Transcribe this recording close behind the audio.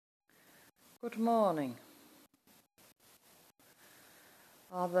Good morning.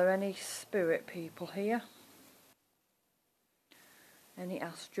 Are there any spirit people here? Any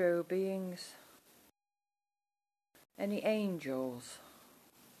astro beings? Any angels?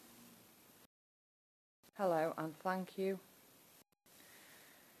 Hello and thank you.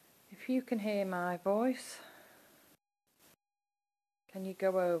 If you can hear my voice, can you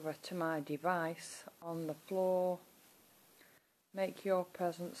go over to my device on the floor? Make your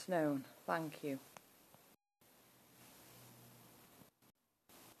presence known. Thank you.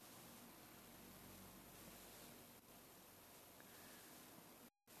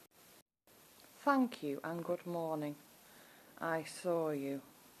 Thank you and good morning. I saw you.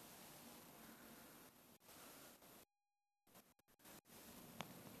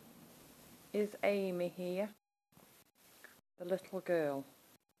 Is Amy here? The little girl.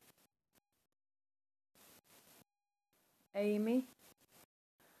 Amy,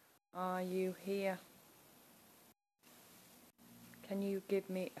 are you here? Can you give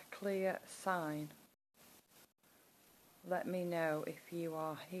me a clear sign? Let me know if you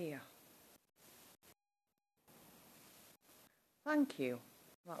are here. Thank you.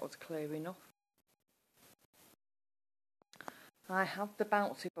 That was clear enough. I have the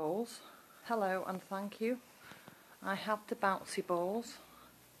bouncy balls. Hello and thank you. I have the bouncy balls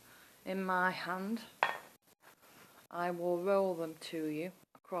in my hand. I will roll them to you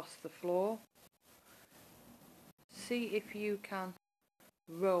across the floor. See if you can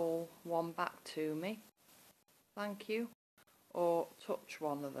roll one back to me. Thank you. Or touch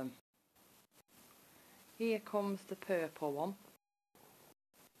one of them. Here comes the purple one.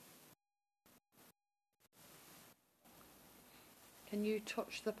 Can you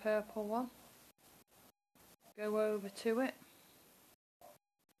touch the purple one? Go over to it.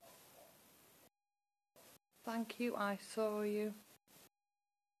 Thank you, I saw you.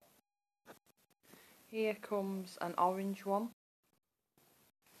 Here comes an orange one.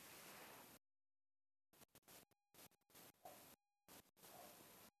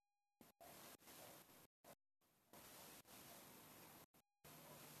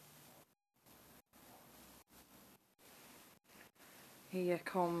 Here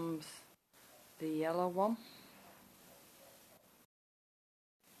comes the yellow one.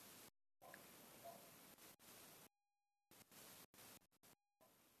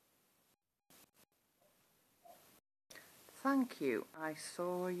 Thank you, I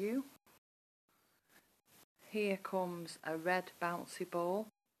saw you. Here comes a red bouncy ball.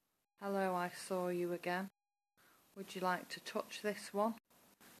 Hello, I saw you again. Would you like to touch this one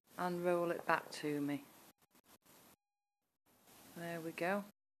and roll it back to me? There we go.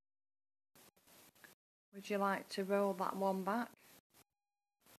 Would you like to roll that one back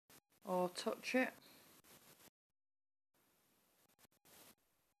or touch it?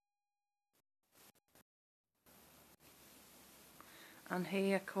 And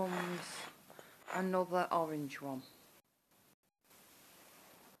here comes another orange one.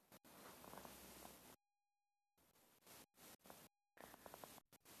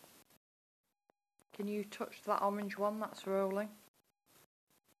 Can you touch that orange one that's rolling?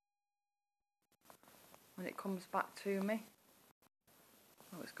 When it comes back to me.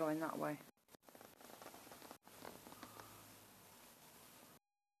 Oh, it's going that way.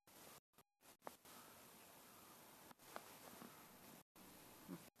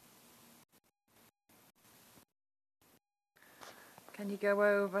 Can you go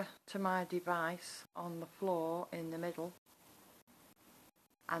over to my device on the floor in the middle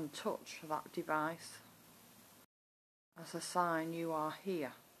and touch that device as a sign you are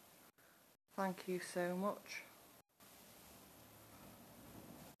here? Thank you so much.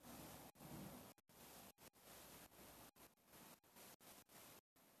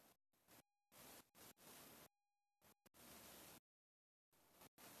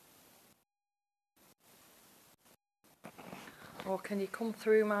 Or can you come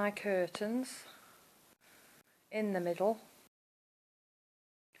through my curtains in the middle?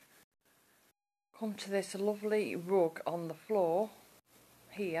 Come to this lovely rug on the floor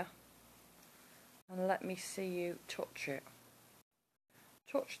here and let me see you touch it.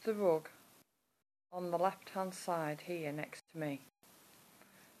 Touch the rug on the left hand side here next to me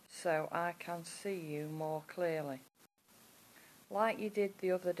so I can see you more clearly. Like you did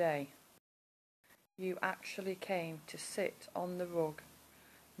the other day. You actually came to sit on the rug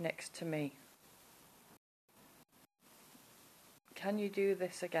next to me. Can you do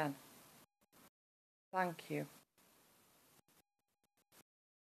this again? Thank you.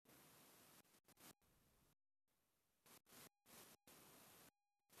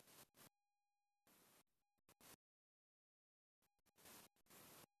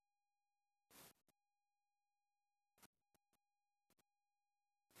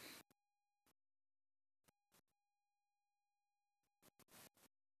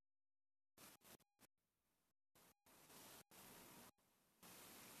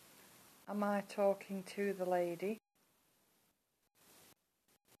 Am I talking to the lady?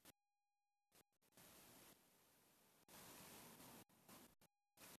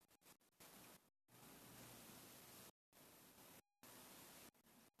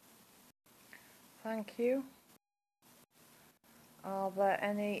 Thank you. Are there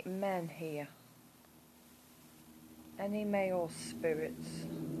any men here? Any male spirits?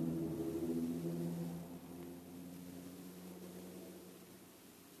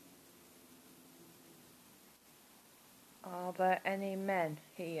 Are there any men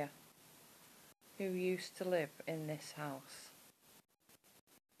here who used to live in this house?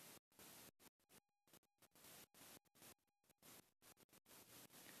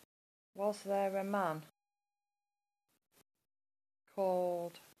 Was there a man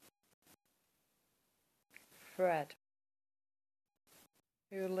called Fred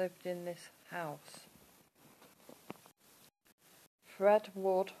who lived in this house? Fred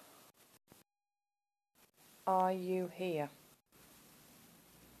Wood, are you here?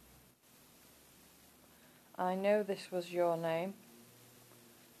 I know this was your name,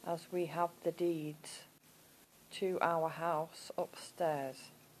 as we have the deeds to our house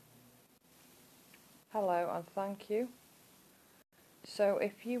upstairs. Hello and thank you. So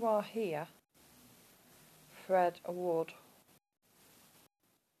if you are here, Fred Wood,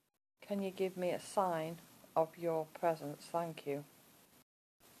 can you give me a sign of your presence? Thank you.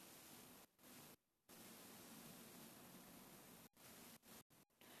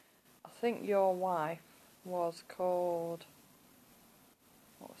 I think your wife was called,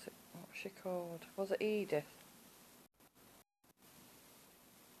 what was she called? Was it Edith?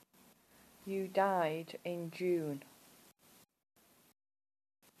 You died in June.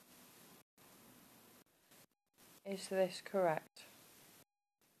 Is this correct?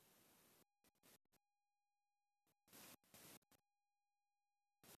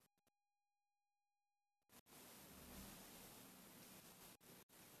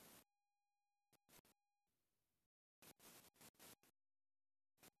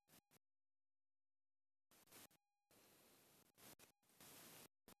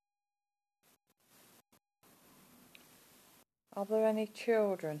 Are there any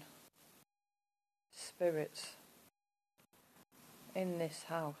children, spirits, in this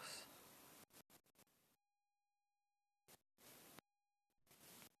house?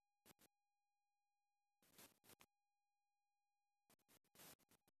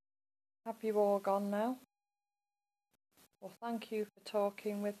 Have you all gone now? Well, thank you for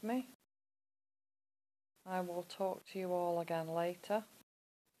talking with me. I will talk to you all again later.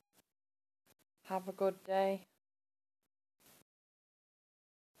 Have a good day.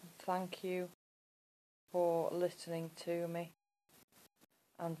 And thank you for listening to me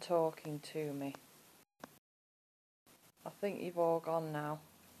and talking to me. I think you've all gone now,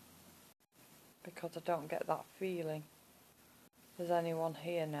 because I don't get that feeling there's anyone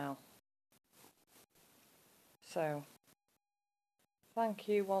here now. So, thank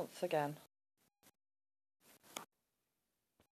you once again.